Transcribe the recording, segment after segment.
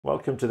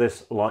Welcome to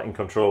this lighting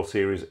control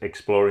series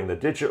exploring the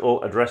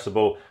Digital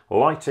Addressable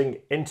Lighting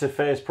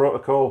Interface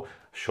protocol,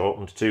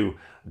 shortened to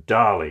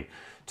DALI.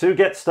 To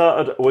get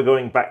started, we're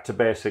going back to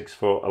basics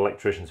for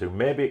electricians who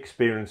may be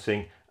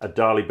experiencing a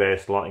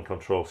DALI-based lighting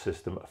control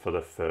system for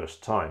the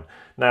first time.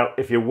 Now,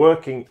 if you're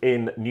working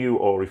in new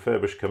or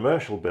refurbished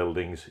commercial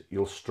buildings,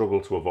 you'll struggle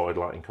to avoid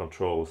lighting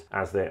controls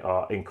as they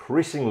are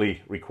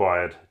increasingly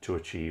required to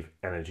achieve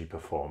energy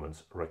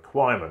performance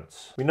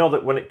requirements. We know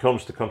that when it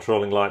comes to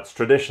controlling lights,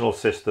 traditional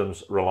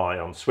systems rely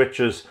on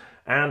switches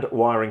and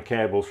wiring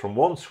cables from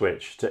one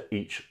switch to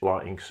each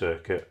lighting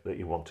circuit that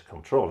you want to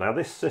control. Now,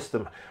 this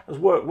system has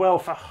worked well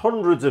for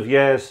hundreds of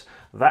years,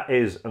 that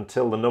is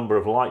until the number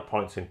of light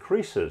points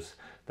increases.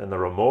 Then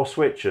there are more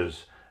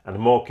switches and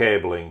more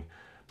cabling,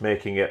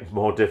 making it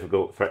more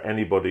difficult for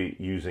anybody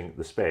using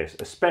the space,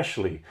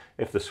 especially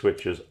if the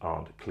switches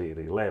aren't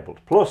clearly labelled.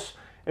 Plus,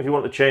 if you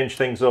want to change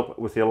things up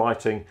with your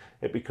lighting,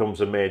 it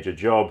becomes a major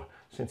job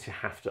since you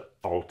have to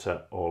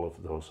alter all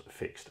of those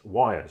fixed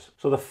wires.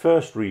 So the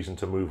first reason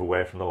to move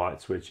away from the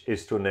light switch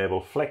is to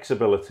enable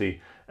flexibility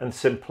and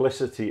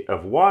simplicity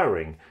of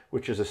wiring,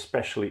 which is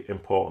especially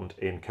important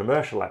in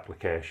commercial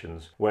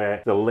applications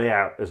where the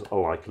layout is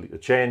likely to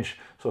change.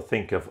 So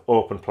think of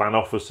open plan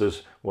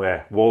offices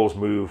where walls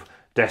move,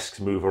 desks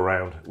move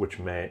around, which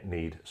may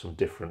need some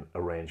different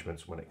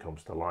arrangements when it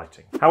comes to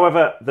lighting.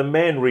 However, the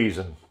main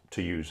reason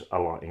to use a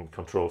lighting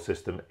control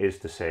system is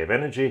to save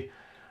energy.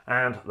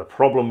 And the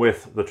problem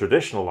with the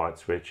traditional light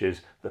switch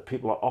is that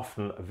people are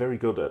often very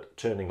good at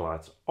turning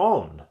lights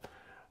on,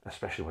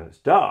 especially when it's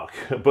dark,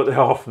 but they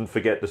often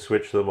forget to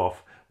switch them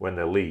off when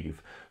they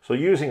leave. So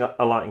using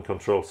a lighting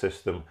control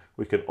system,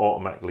 we can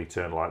automatically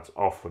turn lights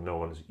off when no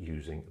one's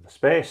using the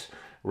space,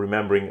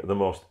 remembering the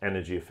most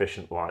energy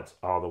efficient lights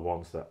are the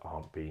ones that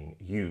aren't being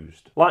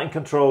used. Lighting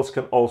controls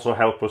can also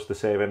help us to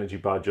save energy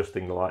by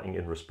adjusting the lighting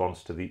in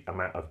response to the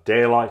amount of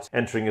daylight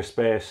entering a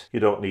space. You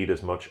don't need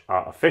as much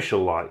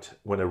artificial light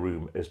when a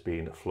room is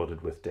being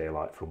flooded with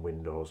daylight from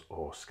windows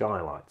or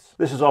skylights.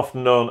 This is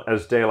often known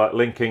as daylight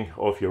linking,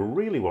 or if you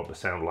really want to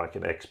sound like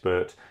an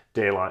expert,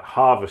 daylight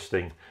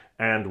harvesting,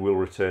 and we'll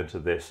return to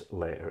this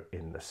later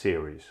in the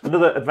series.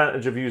 Another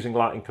advantage of using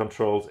lighting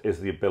controls is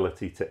the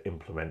ability to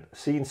implement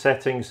scene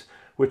settings,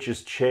 which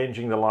is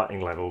changing the lighting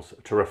levels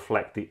to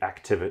reflect the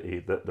activity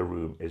that the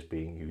room is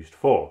being used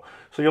for.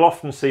 So you'll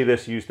often see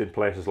this used in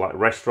places like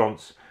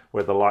restaurants,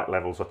 where the light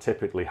levels are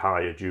typically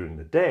higher during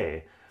the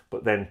day,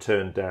 but then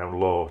turned down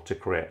low to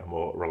create a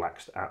more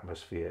relaxed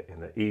atmosphere in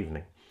the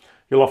evening.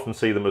 You'll often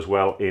see them as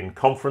well in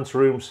conference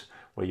rooms,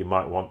 where you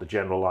might want the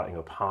general lighting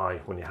up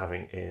high when you're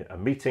having a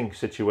meeting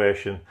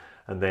situation,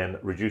 and then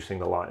reducing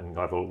the lighting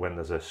level when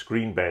there's a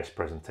screen-based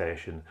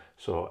presentation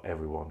so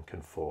everyone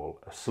can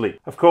fall asleep.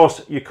 Of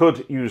course, you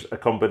could use a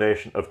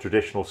combination of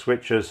traditional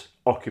switches,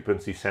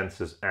 occupancy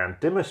sensors and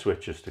dimmer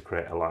switches to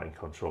create a lighting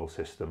control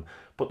system,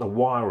 but the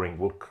wiring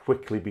will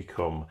quickly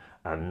become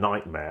a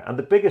nightmare, and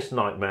the biggest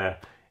nightmare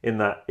in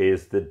that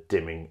is the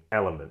dimming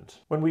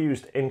element. When we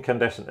used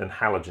incandescent and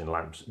halogen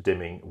lamps,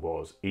 dimming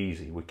was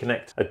easy. We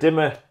connect a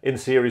dimmer in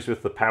series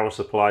with the power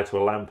supply to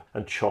a lamp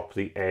and chop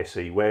the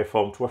AC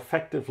waveform to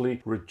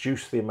effectively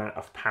reduce the amount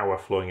of power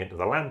flowing into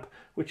the lamp,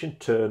 which in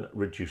turn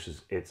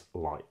reduces its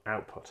light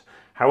output.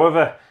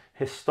 However,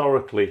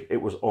 historically,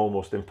 it was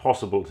almost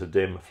impossible to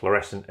dim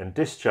fluorescent and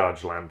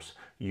discharge lamps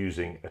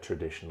using a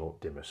traditional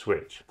dimmer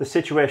switch. The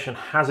situation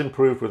has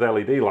improved with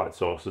LED light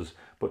sources,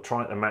 but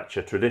trying to match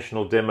a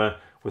traditional dimmer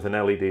with an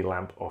LED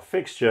lamp or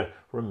fixture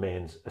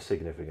remains a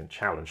significant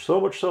challenge. So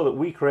much so that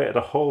we created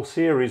a whole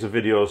series of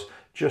videos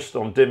just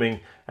on dimming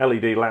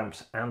LED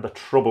lamps and the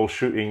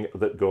troubleshooting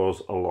that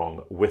goes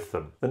along with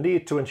them. The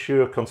need to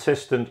ensure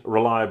consistent,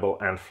 reliable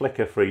and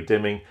flicker-free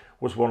dimming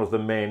was one of the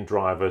main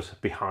drivers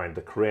behind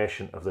the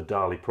creation of the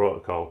DALI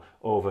protocol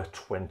over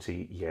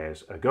 20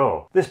 years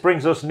ago. This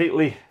brings us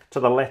neatly to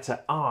the letter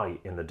I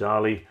in the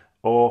DALI,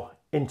 or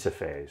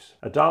interface.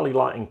 A DALI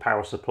lighting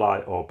power supply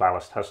or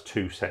ballast has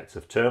two sets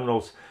of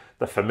terminals: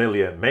 the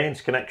familiar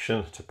mains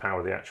connection to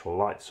power the actual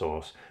light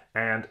source,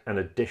 and an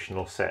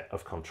additional set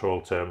of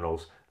control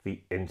terminals, the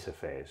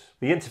interface.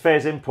 The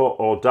interface input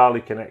or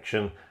DALI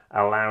connection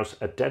allows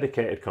a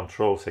dedicated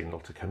control signal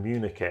to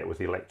communicate with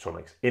the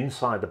electronics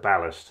inside the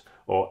ballast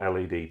or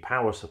LED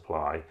power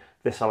supply.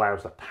 This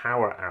allows the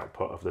power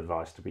output of the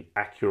device to be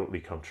accurately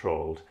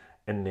controlled,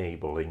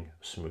 enabling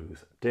smooth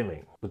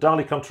dimming. The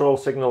DALI control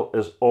signal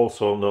is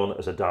also known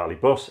as a DALI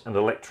bus, and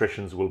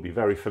electricians will be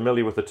very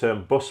familiar with the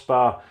term bus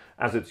bar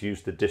as it's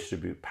used to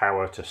distribute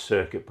power to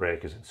circuit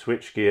breakers and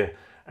switchgear,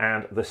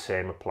 and the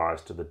same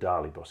applies to the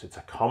DALI bus. It's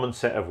a common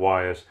set of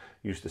wires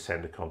used to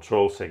send a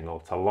control signal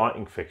to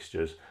lighting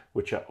fixtures,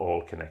 which are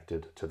all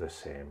connected to the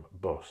same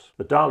bus.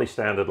 The DALI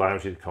standard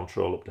allows you to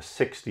control up to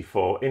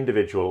 64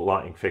 individual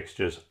lighting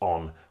fixtures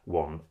on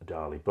one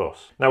DALI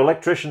bus. Now,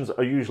 electricians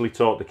are usually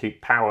taught to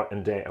keep power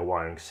and data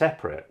wiring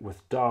separate.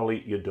 With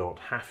DALI, you don't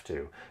have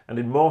to, and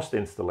in most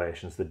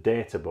installations, the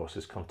data bus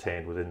is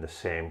contained within the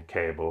same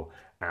cable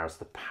as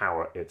the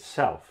power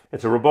itself.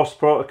 It's a robust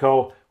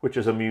protocol which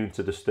is immune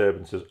to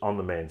disturbances on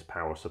the mains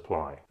power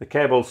supply. The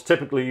cables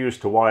typically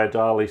used to wire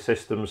DALI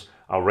systems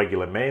are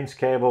regular mains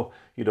cable.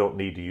 You don't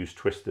need to use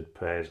twisted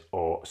pairs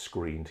or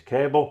screened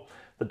cable.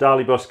 The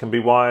DALI bus can be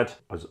wired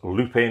as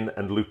loop in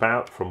and loop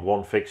out from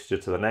one fixture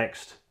to the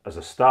next, as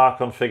a star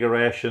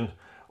configuration,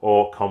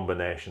 or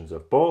combinations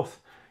of both.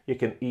 You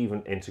can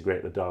even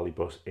integrate the DALI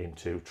bus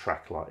into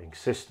track lighting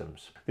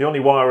systems. The only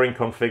wiring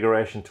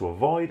configuration to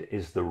avoid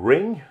is the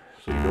ring,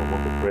 so you don't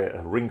want to create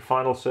a ring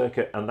final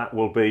circuit, and that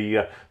will be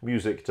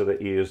music to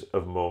the ears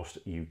of most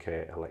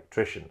UK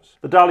electricians.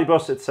 The DALI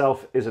bus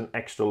itself is an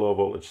extra low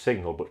voltage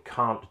signal, but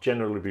can't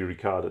generally be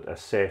regarded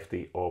as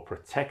safety or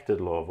protected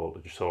low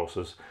voltage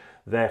sources.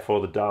 Therefore,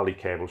 the DALI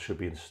cable should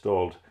be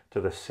installed to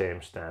the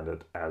same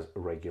standard as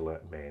regular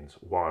mains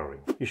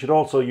wiring. You should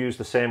also use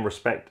the same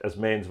respect as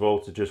mains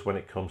voltages when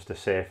it comes to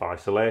safe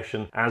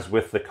isolation. As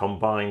with the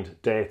combined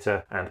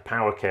data and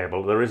power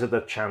cable, there is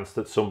a chance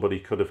that somebody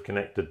could have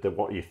connected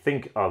what you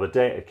think are the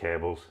data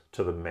cables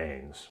to the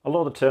mains.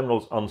 Although the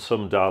terminals on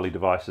some DALI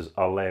devices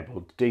are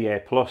labelled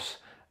DA+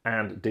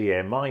 and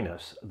DA-,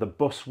 the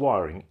bus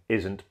wiring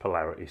isn't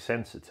polarity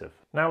sensitive.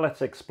 Now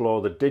let's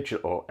explore the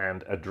digital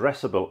and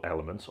addressable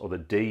elements, or the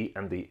D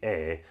and the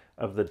A,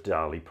 of the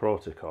DALI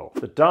protocol.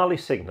 The DALI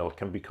signal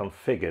can be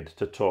configured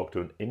to talk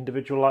to an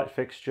individual light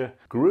fixture,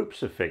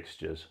 groups of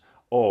fixtures,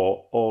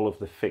 or all of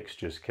the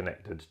fixtures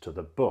connected to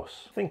the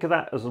bus. Think of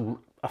that as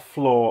a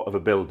floor of a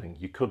building.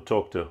 You could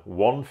talk to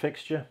one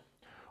fixture,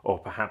 or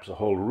perhaps a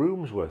whole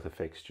room's worth of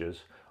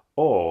fixtures,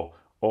 or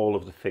all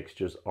of the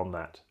fixtures on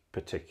that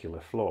particular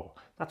floor.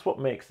 That's what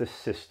makes this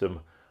system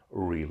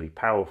really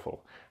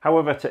powerful.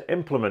 However, to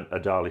implement a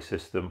DALI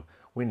system,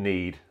 we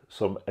need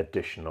some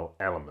additional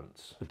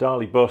elements. The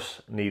DALI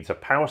bus needs a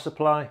power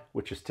supply,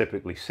 which is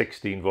typically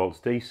 16 volts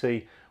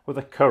DC, with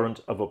a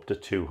current of up to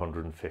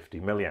 250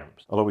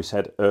 milliamps. Although we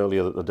said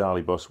earlier that the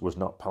DALI bus was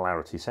not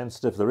polarity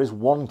sensitive, there is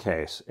one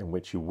case in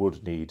which you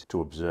would need to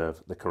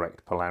observe the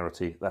correct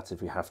polarity. That's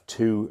if you have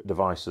two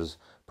devices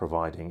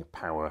providing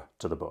power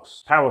to the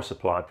bus. Power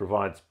supply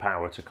provides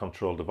power to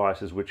control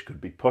devices which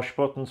could be push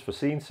buttons for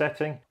scene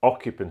setting,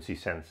 occupancy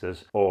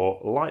sensors, or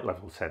light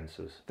level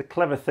sensors. The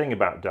clever thing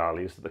about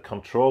DALI is that the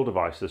control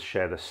devices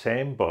share the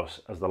same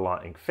bus as the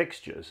lighting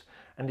fixtures,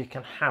 and you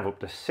can have up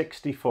to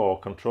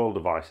 64 control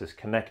devices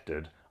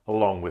connected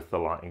along with the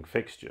lighting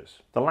fixtures.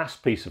 The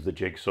last piece of the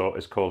jigsaw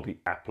is called the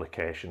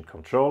application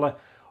controller,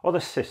 or the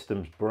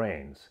system's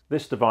brains.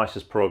 This device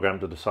is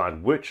programmed to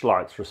decide which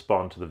lights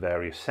respond to the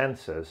various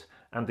sensors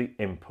and the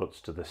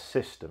inputs to the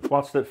system.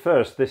 Whilst at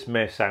first this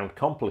may sound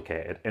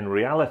complicated, in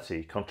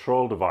reality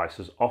control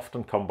devices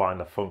often combine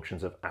the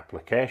functions of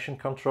application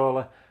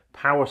controller,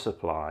 power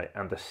supply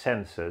and the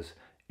sensors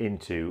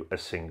into a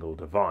single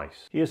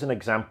device. Here's an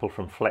example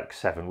from Flex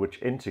 7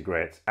 which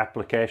integrates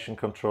application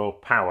control,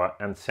 power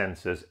and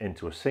sensors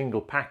into a single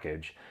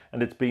package,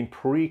 and it's been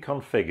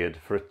pre-configured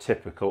for a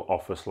typical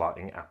office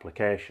lighting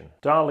application.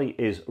 DALI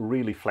is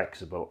really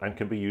flexible and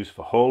can be used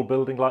for whole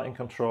building lighting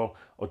control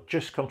or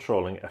just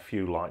controlling a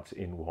few lights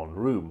in one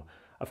room.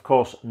 Of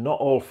course, not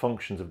all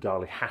functions of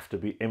DALI have to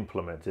be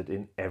implemented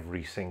in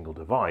every single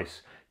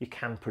device. You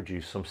can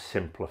produce some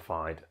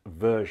simplified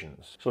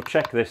versions. So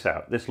check this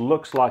out. This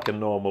looks like a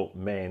normal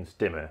mains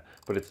dimmer,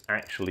 but it's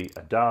actually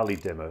a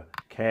DALI dimmer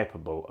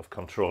capable of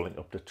controlling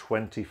up to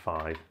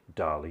 25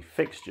 DALI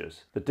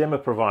fixtures. The dimmer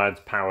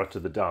provides power to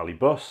the DALI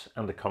bus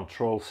and the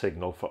control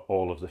signal for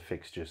all of the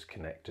fixtures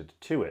connected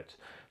to it.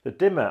 The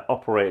dimmer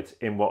operates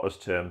in what is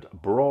termed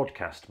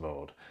broadcast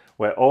mode,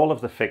 where all of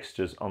the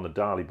fixtures on the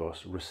DALI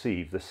bus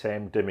receive the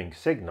same dimming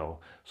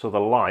signal, so the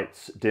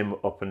lights dim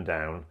up and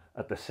down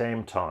at the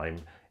same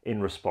time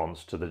in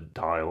response to the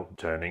dial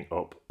turning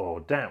up or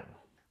down.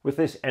 With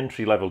this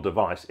entry-level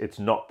device, it's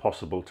not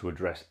possible to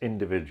address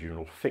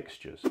individual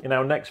fixtures. In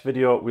our next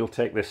video, we'll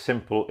take this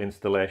simple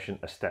installation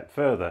a step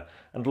further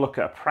and look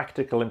at a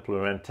practical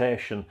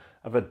implementation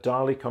of a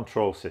DALI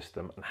control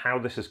system and how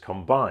this is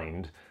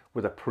combined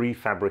with a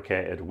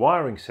prefabricated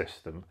wiring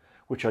system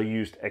which are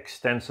used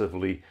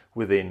extensively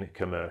within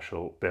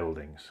commercial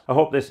buildings. I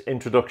hope this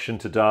introduction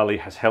to DALI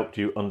has helped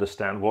you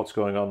understand what's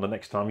going on the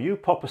next time you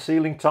pop a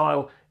ceiling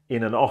tile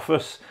in an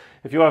office.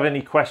 If you have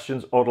any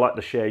questions or would like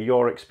to share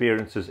your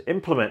experiences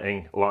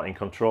implementing lighting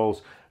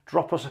controls,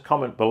 drop us a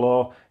comment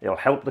below. It'll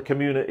help the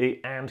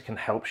community and can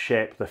help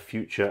shape the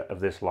future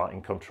of this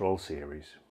lighting control series.